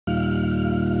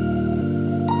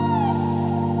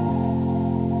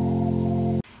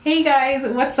Hey guys,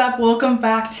 what's up? Welcome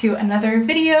back to another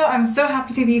video. I'm so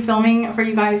happy to be filming for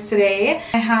you guys today.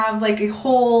 I have like a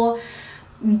whole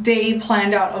day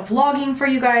planned out of vlogging for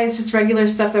you guys, just regular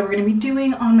stuff that we're going to be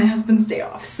doing on my husband's day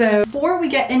off. So before we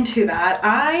get into that,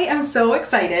 I am so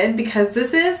excited because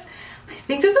I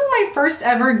think this is my first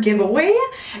ever giveaway,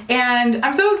 and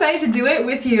I'm so excited to do it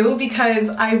with you because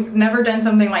I've never done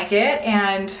something like it,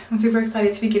 and I'm super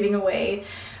excited to be giving away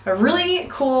a really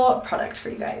cool product for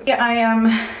you guys. Yeah, I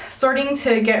am starting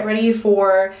to get ready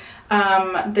for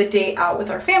the day out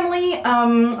with our family,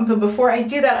 but before I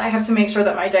do that, I have to make sure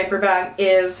that my diaper bag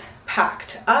is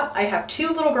packed up. I have two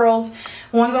little girls,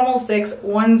 one's almost 6,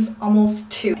 one's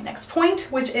almost 2. My next point,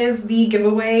 which is the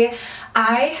giveaway,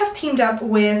 I have teamed up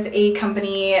with a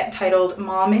company titled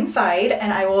Mominside,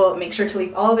 and I will make sure to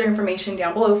leave all their information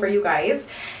down below for you guys.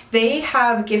 They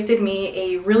have gifted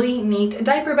me a really neat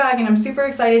diaper bag, and I'm super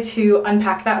excited to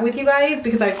unpack that with you guys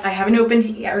because I haven't opened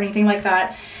it or anything like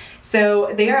that.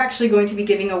 So they are actually going to be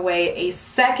giving away a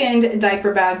second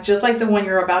diaper bag just like the one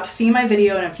you're about to see in my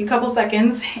video in a few couple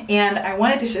seconds, and I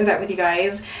wanted to share that with you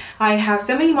guys. I have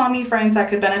so many mommy friends that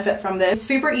could benefit from this. It's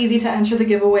super easy to enter the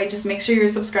giveaway. Just make sure you're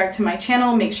subscribed to my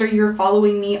channel, make sure you're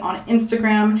following me on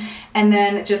Instagram, and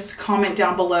then just comment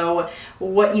down below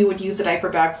what you would use the diaper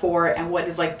bag for and what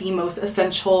is like the most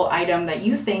essential item that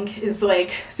you think is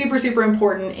like super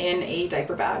important in a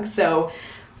diaper bag. So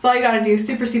that's all you gotta do,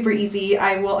 super easy.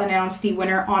 I will announce the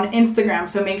winner on Instagram,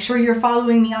 so make sure you're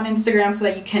following me on Instagram so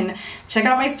that you can check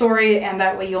out my story, and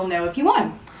that way you'll know if you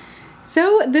won.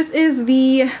 So this is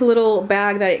the little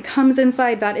bag that it comes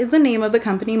inside. That is the name of the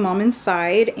company,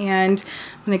 Mominside, and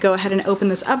I'm gonna go ahead and open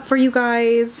this up for you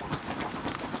guys.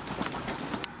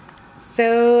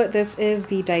 So this is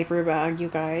the diaper bag, you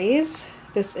guys.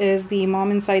 This is the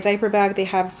Mominside diaper bag. They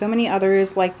have so many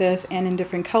others like this and in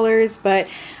different colors, but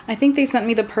I think they sent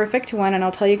me the perfect one, and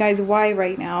I'll tell you guys why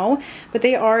right now. But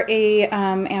they are a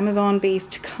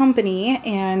Amazon-based company,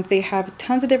 and they have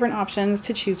tons of different options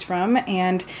to choose from,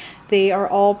 and they are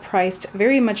all priced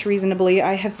very much reasonably.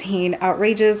 I have seen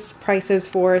outrageous prices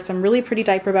for some really pretty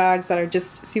diaper bags that are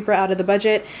just super out of the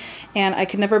budget, and I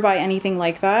could never buy anything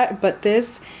like that, but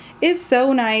this is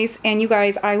so nice. And you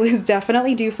guys, I was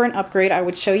definitely due for an upgrade. I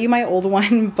would show you my old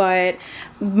one, but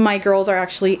my girls are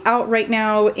actually out right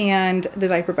now and the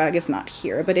diaper bag is not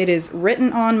here, but it is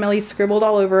written on. Melly scribbled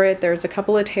all over it. There's a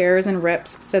couple of tears and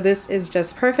rips, so this is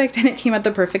just perfect, and it came at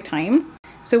the perfect time.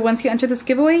 So once you enter this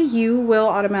giveaway, you will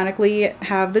automatically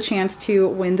have the chance to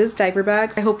win this diaper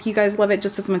bag. I hope you guys love it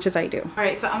just as much as I do. All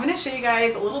right, so I'm gonna show you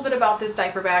guys a little bit about this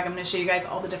diaper bag. I'm gonna show you guys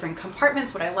all the different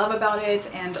compartments, what I love about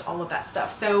it, and all of that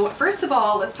stuff. So first of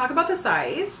all, let's talk about the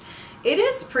size. It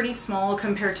is pretty small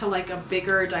compared to like a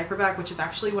bigger diaper bag, which is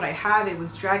actually what I have. It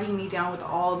was dragging me down with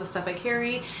all the stuff I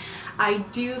carry. I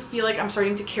do feel like I'm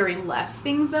starting to carry less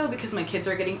things though because my kids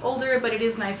are getting older, but it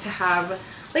is nice to have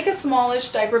like a smallish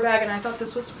diaper bag, and I thought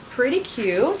this was pretty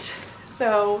cute.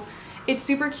 So it's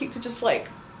super cute to just like,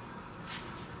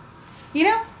 you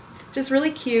know, just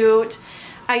really cute.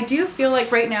 I do feel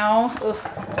like right now,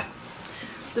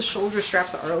 the shoulder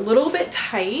straps are a little bit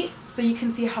tight, so you can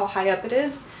see how high up it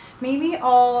is. Maybe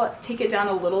I'll take it down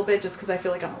a little bit just because I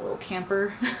feel like I'm a little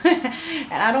camper and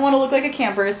I don't want to look like a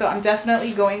camper, so I'm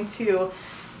definitely going to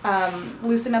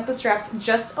loosen up the straps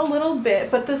just a little bit.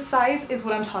 But the size is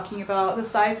what I'm talking about. The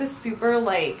size is super,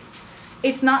 like,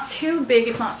 it's not too big,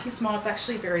 it's not too small, it's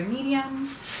actually very medium.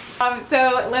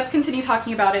 So let's continue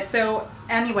talking about it. So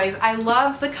anyways, I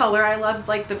love the color. I love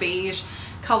like the beige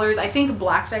colors. I think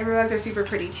black diaper bags are super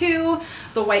pretty too.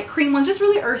 The white cream ones, just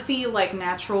really earthy, like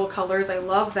natural colors. I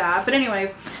love that. But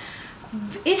anyways,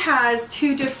 it has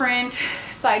 2 different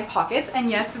side pockets, and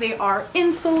yes, they are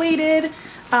insulated.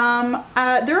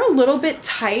 They're a little bit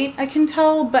tight, I can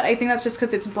tell, but I think that's just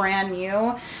because it's brand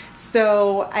new.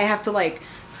 So I have to like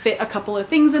fit a couple of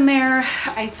things in there.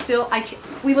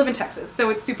 We live in Texas,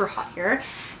 so it's super hot here.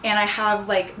 And I have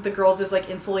like the girls' is like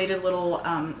insulated little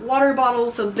water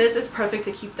bottles, so this is perfect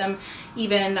to keep them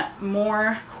even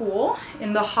more cool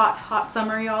in the hot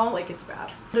summer, y'all. Like, it's bad.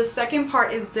 The second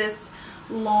part is this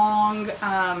long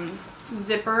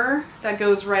zipper that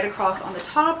goes right across on the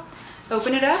top.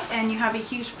 Open it up and you have a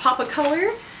huge pop of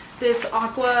color. This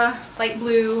aqua, light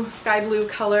blue, sky blue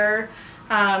color.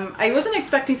 I wasn't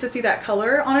expecting to see that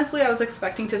color. Honestly, I was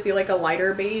expecting to see like a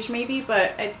lighter beige maybe,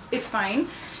 but it's fine.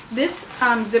 This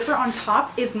zipper on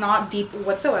top is not deep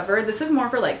whatsoever. This is more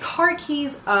for like car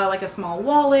keys, like a small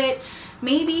wallet,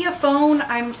 maybe a phone.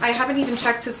 I haven't even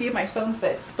checked to see if my phone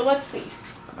fits, but let's see.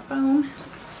 My phone.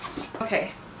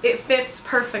 Okay, it fits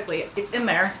perfectly. It's in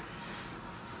there.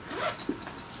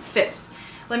 Fits.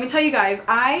 Let me tell you guys,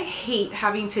 I hate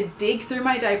having to dig through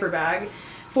my diaper bag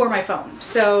for my phone.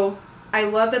 So I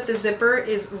love that the zipper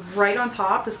is right on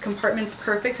top. This compartment's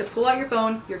perfect to pull out your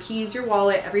phone, your keys, your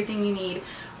wallet, everything you need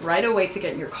right away to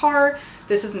get in your car.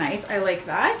 This is nice. I like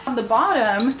that. On the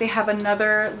bottom, they have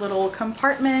another little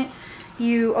compartment.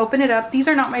 You open it up. These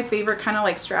are not my favorite kind of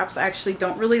like straps. I actually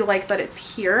don't really like that it's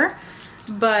here,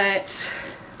 but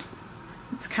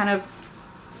it's kind of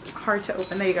hard to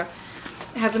open. There you go.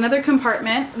 It has another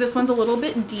compartment. This one's a little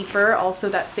bit deeper, also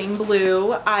that same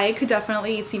blue. I could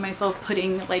definitely see myself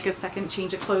putting like a second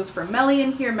change of clothes for Melly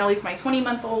in here. Melly's my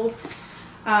 20-month-old,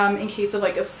 in case of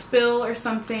like a spill or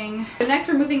something. So next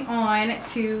we're moving on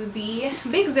to the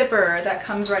big zipper that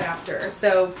comes right after.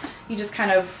 So you just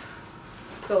kind of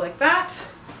go like that,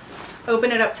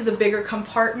 open it up to the bigger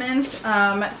compartments.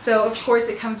 So of course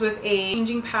it comes with a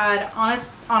changing pad.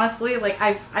 Honestly, like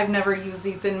I've never used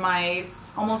these in my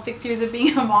almost 6 years of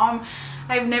being a mom.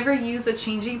 I've never used a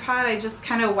changing pad. I just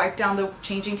kind of wipe down the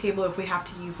changing table if we have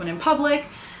to use one in public.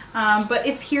 But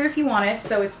it's here if you want it,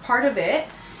 so it's part of it.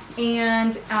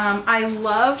 And I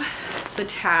love the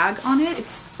tag on it.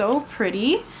 It's so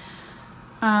pretty.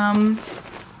 Open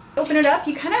it up,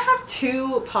 you kind of have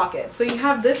two pockets. So you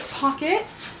have this pocket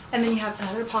and then you have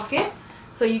another pocket.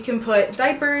 So you can put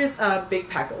diapers, a big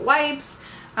pack of wipes,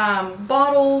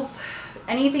 bottles,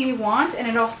 anything you want. And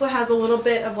it also has a little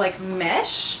bit of like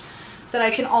mesh that I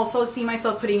can also see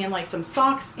myself putting in like some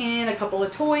socks in, a couple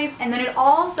of toys. And then it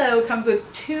also comes with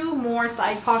two more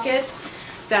side pockets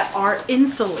that are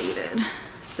insulated.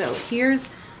 So here's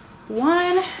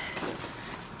one,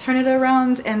 turn it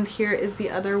around, and here is the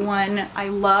other one. I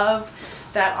love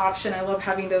that option. I love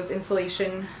having those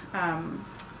insulation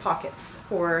pockets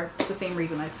for the same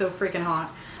reason. It's so freaking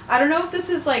hot. I don't know if this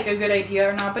is like a good idea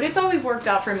or not, but it's always worked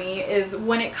out for me. Is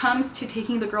when it comes to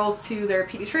taking the girls to their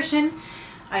pediatrician,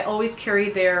 I always carry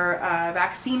their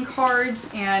vaccine cards,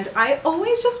 and I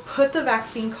always just put the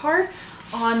vaccine card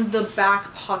on the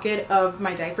back pocket of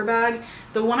my diaper bag.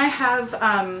 The one I have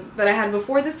that I had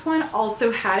before this one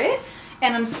also had it,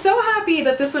 and I'm so happy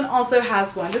that this one also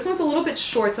has one. This one's a little bit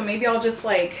short, so maybe I'll just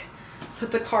like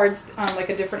put the cards on like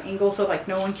a different angle so like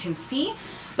no one can see.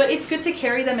 But it's good to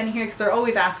carry them in here because they're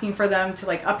always asking for them to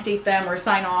like update them or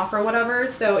sign off or whatever,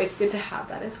 so it's good to have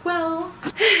that as well.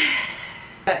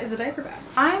 That is a diaper bag.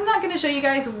 I'm not going to show you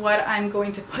guys what I'm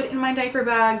going to put in my diaper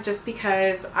bag just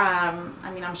because,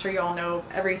 I mean, I'm sure you all know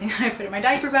everything that I put in my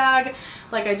diaper bag.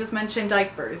 Like I just mentioned,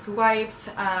 diapers, wipes,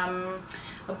 a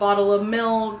bottle of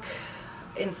milk,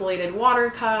 insulated water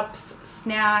cups,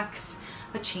 snacks,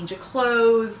 a change of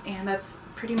clothes, and that's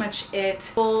pretty much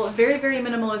it. Well, very, very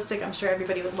minimalistic. I'm sure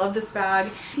everybody would love this bag.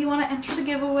 If you want to enter the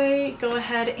giveaway, go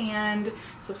ahead and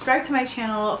subscribe to my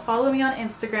channel, follow me on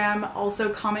Instagram, also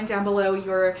comment down below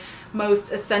your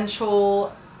most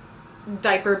essential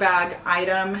diaper bag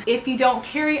item. If you don't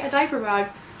carry a diaper bag,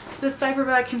 this diaper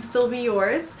bag can still be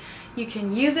yours. You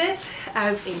can use it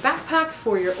as a backpack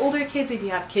for your older kids if you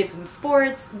have kids in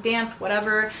sports, dance,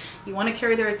 whatever. You want to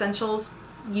carry their essentials,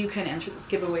 you can enter this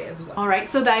giveaway as well. Alright,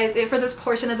 so that is it for this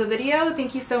portion of the video.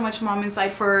 Thank you so much,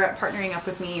 Mominside, for partnering up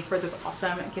with me for this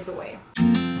awesome giveaway.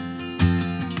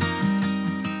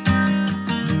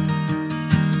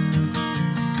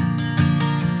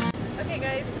 Okay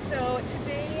guys, so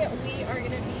today we are going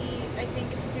to be, I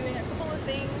think, doing a couple of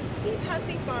things. Be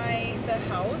passing by the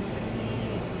house to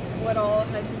see what all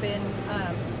has been,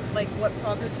 like what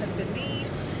progress has been made.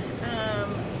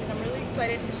 And I'm really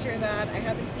excited to share that. I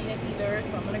haven't seen it either,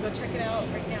 so I'm gonna go check it out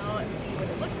right now and see what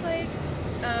it looks like.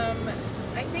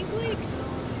 I think like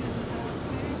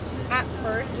at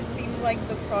first it seems like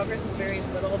the progress is very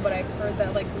little, but I've heard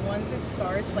that like once it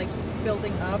starts like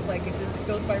building up, like it just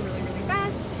goes by really, really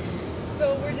fast.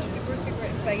 So we're just super, super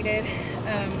excited.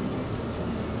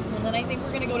 And then I think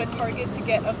we're gonna go to Target to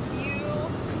get a few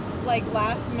like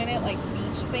last minute like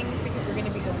beach things because we're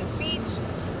gonna be going to the beach.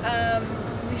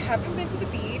 We haven't been to the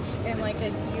beach in like a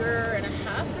year and a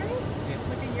half, right?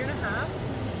 Like a year and a half.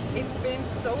 It's been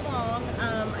so long.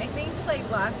 I think like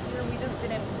last year we just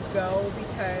didn't go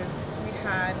because we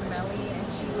had Melly and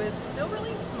she was still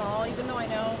really small, even though I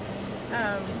know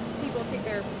people take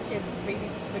their kids,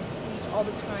 babies to the beach all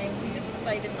the time. We just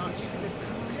decided not to because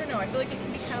I don't know, I feel like it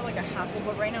can be kind of like a hassle,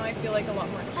 but right now I feel like a lot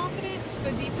more confident.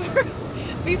 So detour,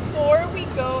 before we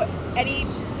go to any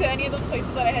of those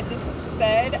places that I had just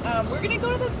said, we're gonna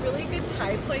go to this really good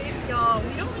Thai place, y'all.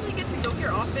 We don't really get to go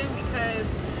here often because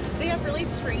they have really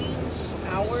strange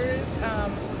hours.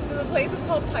 So the place is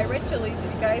called Thai Red Chili's.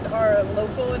 If you guys are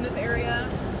local in this area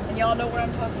and y'all know what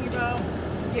I'm talking about,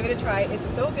 give it a try.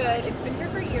 It's so good. It's been here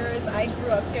for years. I grew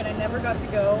up here and I never got to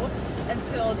go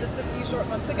until just a few short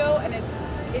months ago, and it's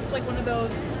it's like one of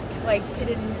those like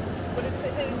hidden, what is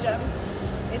it, hidden gems.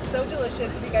 It's so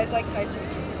delicious if you guys like Thai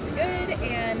food. Good,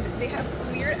 and they have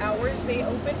weird hours. They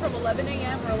open from 11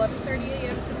 a.m. or 11:30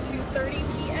 a.m. to 2:30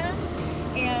 p.m.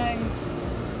 and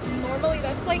normally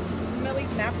that's like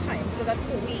Millie's nap time, so that's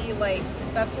what we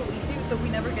do. So we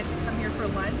never get to come here for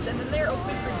lunch, and then they're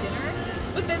open for dinner.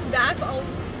 But then that's all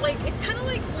like, it's kind of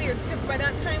like weird because by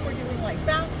that time we're doing like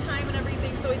bath time and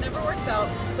everything, so it never works out.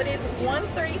 But it's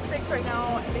 1:36 right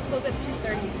now, and they close at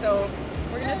 2:30, so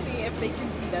we're gonna see if they can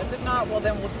seat us. If not, well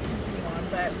then we'll just continue on.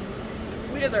 But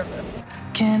we deserve this.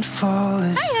 Can't fall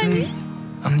asleep.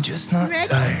 I'm just not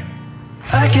tired.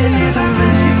 I can hear the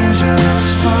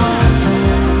raindrops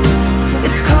falling.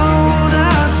 It's cold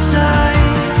outside,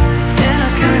 and I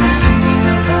kinda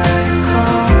feel like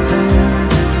calling,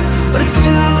 but it's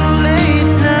too late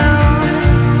now.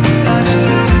 I just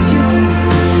miss you.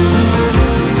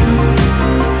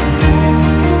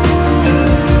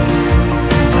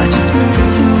 I just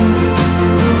miss you.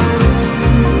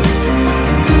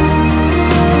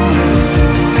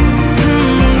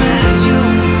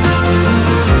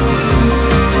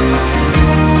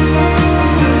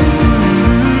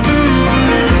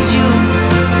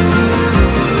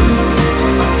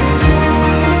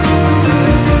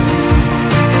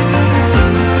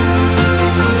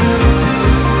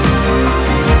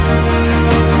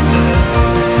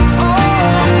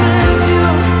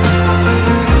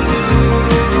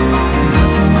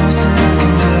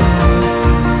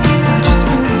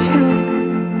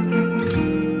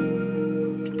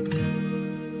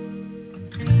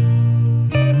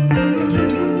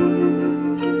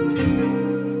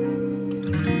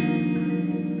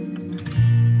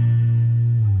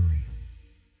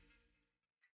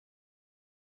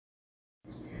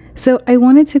 So I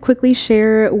wanted to quickly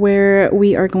share where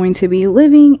we are going to be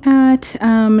living at.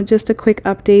 Just a quick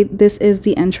update. This is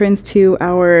the entrance to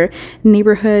our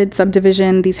neighborhood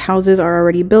subdivision. These houses are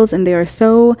already built and they are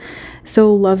so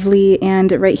lovely.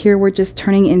 And right here, we're just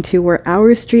turning into where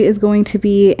our street is going to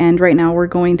be. And right now we're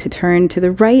going to turn to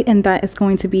the right, and that is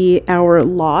going to be our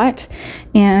lot.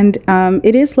 And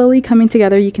it is slowly coming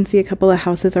together. You can see a couple of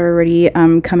houses are already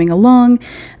coming along.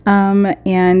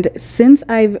 And since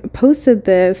I've posted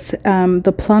this,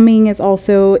 the plumbing is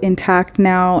also intact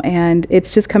now, and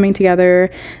it's just coming together.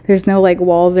 There's no like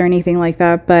walls or anything like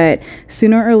that, but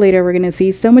sooner or later we're going to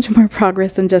see so much more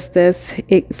progress than just this.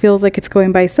 It feels like it's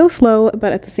going by so slow,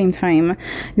 but at the same time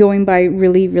going by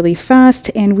really fast.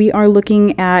 And we are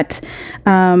looking at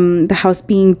the house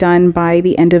being done by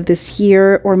the end of this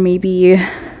year, or maybe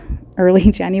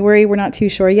early January. We're not too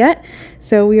sure yet.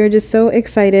 So we are just so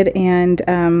excited, and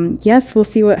yes, we'll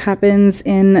see what happens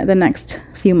in the next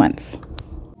few months.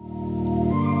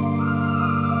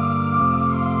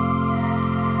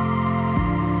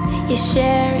 You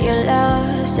share your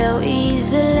love so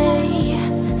easily,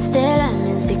 still I'm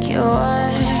insecure.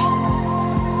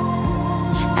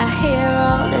 I hear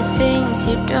all the things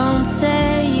you don't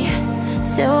say,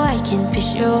 so I can be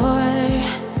sure.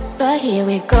 But here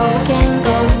we go again,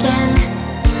 go again.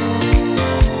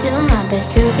 Do my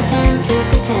best to pretend, to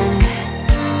pretend.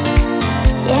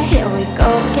 Yeah, here we go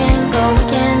again, go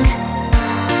again.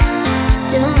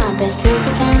 Do my best to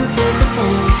pretend, to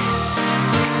pretend.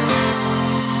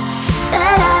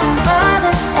 That I don't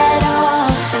bother at all,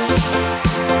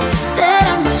 that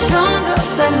I'm much stronger,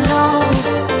 but no.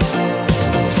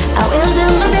 I will do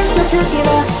my best not to give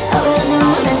up, I will do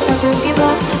my best not to give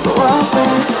up. But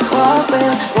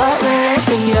what will it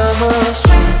be of us?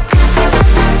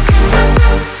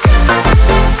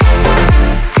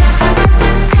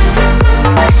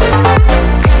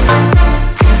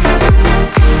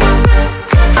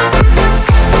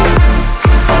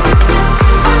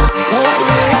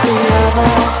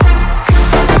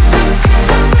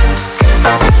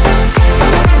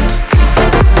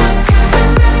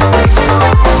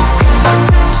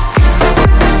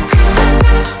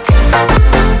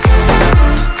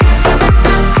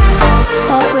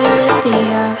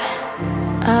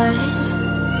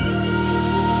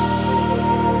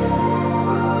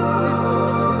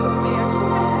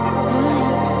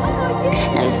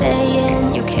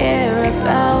 Saying you care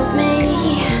about me,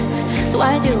 so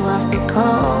why do I feel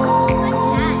cold?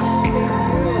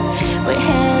 We're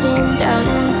heading down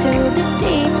into the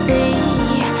deep sea.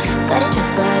 Gotta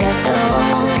trust but I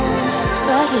don't.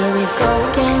 But here we go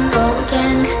again,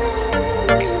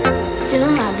 do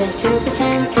my best to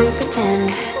pretend, to pretend.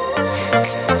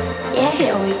 Yeah,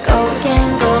 here we go again,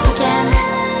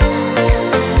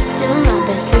 do my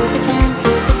best to pretend,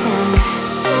 to pretend.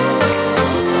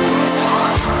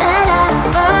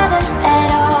 Bother at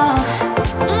all,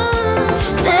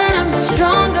 that I'm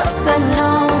stronger, but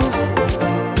no.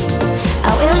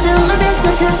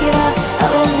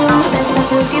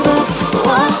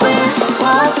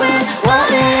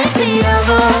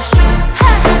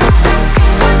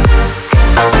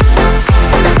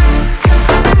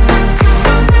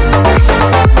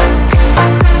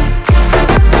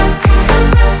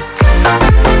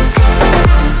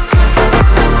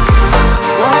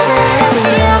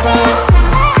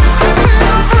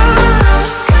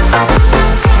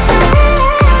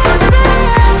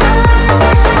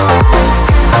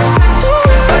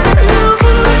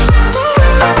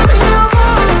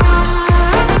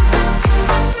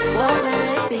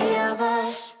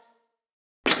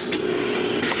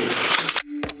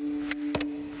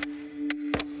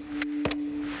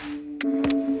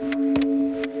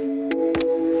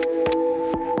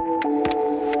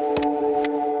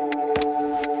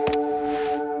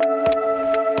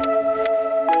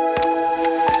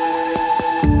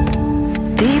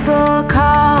 People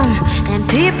come and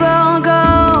people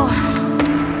go.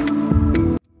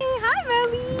 Hey, hi,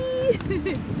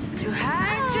 Melly. Through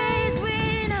high streets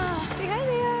we know. Say hi,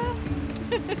 Leah.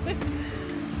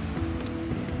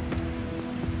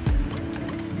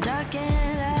 Dark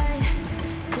and light,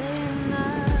 day and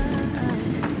night.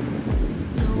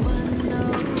 No one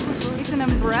knows what It's an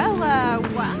umbrella.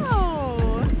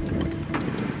 Wow.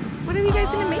 What are you guys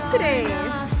gonna make today?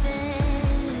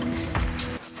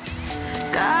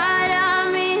 God, I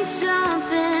mean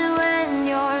something when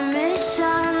you're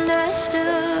misunderstood.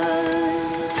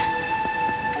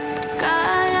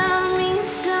 God, I mean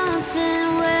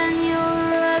something when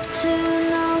you're up to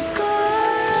no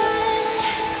good.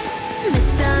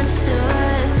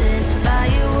 Misunderstood, this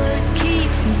firewood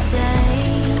keeps me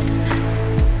sane.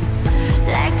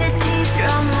 Like the teeth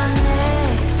from my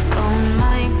neck on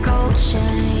my gold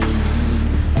chain.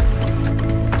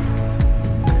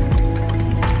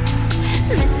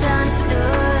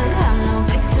 Misunderstood, I'm no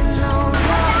victim, no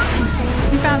wrong.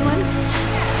 You found one?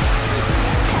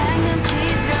 Hang them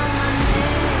teeth from my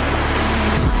neck,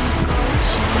 my gold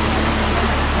chain.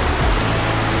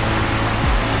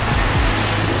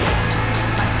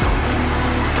 My ghost in my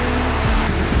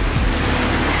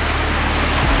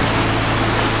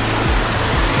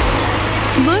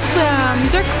Look,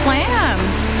 these are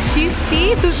clams. Do you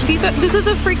see? This is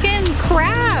a freaking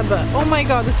crab. Oh my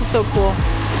god, this is so cool.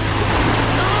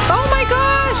 Oh my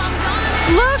gosh!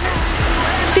 Look!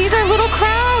 These are little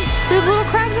crabs! There's little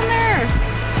crabs in there!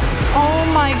 Oh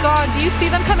my god, do you see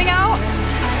them coming out?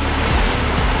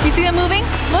 You see them moving?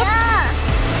 Look!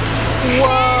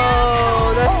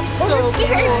 Whoa, that's so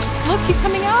cool. Look, he's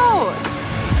coming out!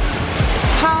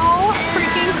 How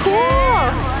freaking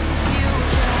cool!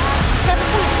 Should I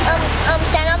put some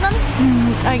sand on them?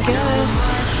 I guess.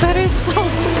 That is so cool!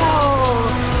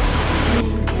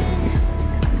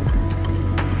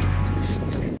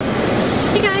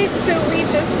 Hey guys, so we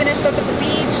just finished up at the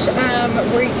beach.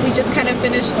 We just kind of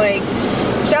finished like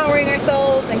showering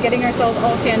ourselves and getting ourselves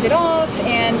all sanded off,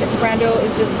 and Brando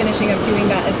is just finishing up doing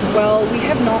that as well. We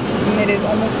have not eaten. It is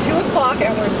almost 2 o'clock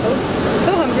and we're so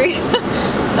hungry.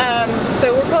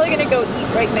 So we're probably gonna go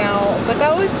eat right now, but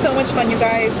that was so much fun, you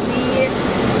guys. We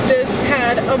just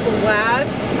had a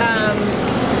blast.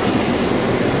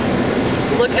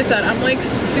 Look at that, I'm like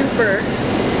super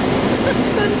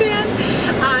suntan.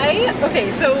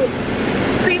 Okay, so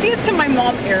previous to my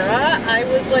mom era, I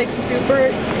was like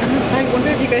super, I wonder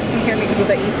if you guys can hear me because of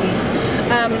the AC.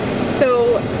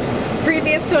 So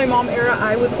previous to my mom era,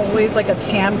 I was always like a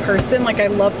tan person. Like I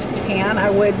loved to tan.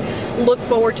 I would look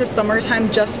forward to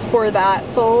summertime just for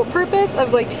that sole purpose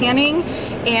of like tanning,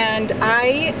 and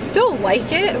I still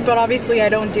like it, but obviously I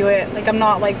don't do it. Like I'm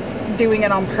not like doing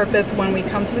it on purpose when we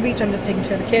come to the beach. I'm just taking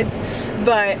care of the kids.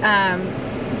 But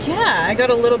yeah, I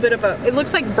got a little bit of a, it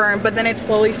looks like burn, but then it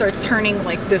slowly starts turning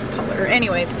like this color.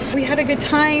 Anyways, we had a good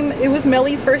time. It was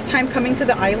Millie's first time coming to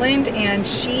the island, and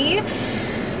she,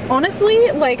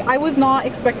 honestly, like I was not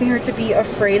expecting her to be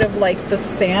afraid of like the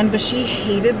sand, but she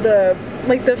hated the,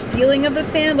 like the feeling of the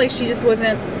sand. Like she just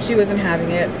wasn't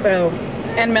having it. So,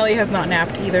 and Millie has not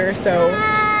napped either, so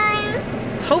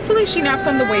hopefully she naps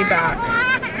on the way back.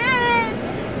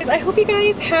 I hope you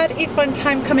guys had a fun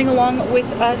time coming along with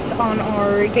us on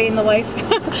our day in the life.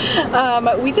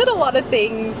 We did a lot of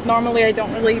things. Normally I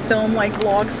don't really film like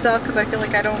vlog stuff because I feel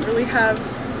like I don't really have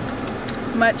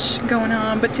much going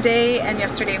on, but today and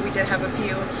yesterday we did have a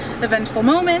few eventful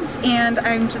moments, and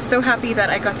I'm just so happy that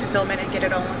I got to film it and get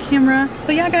it all on camera.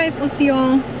 So yeah guys, I'll see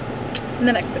y'all in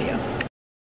the next video.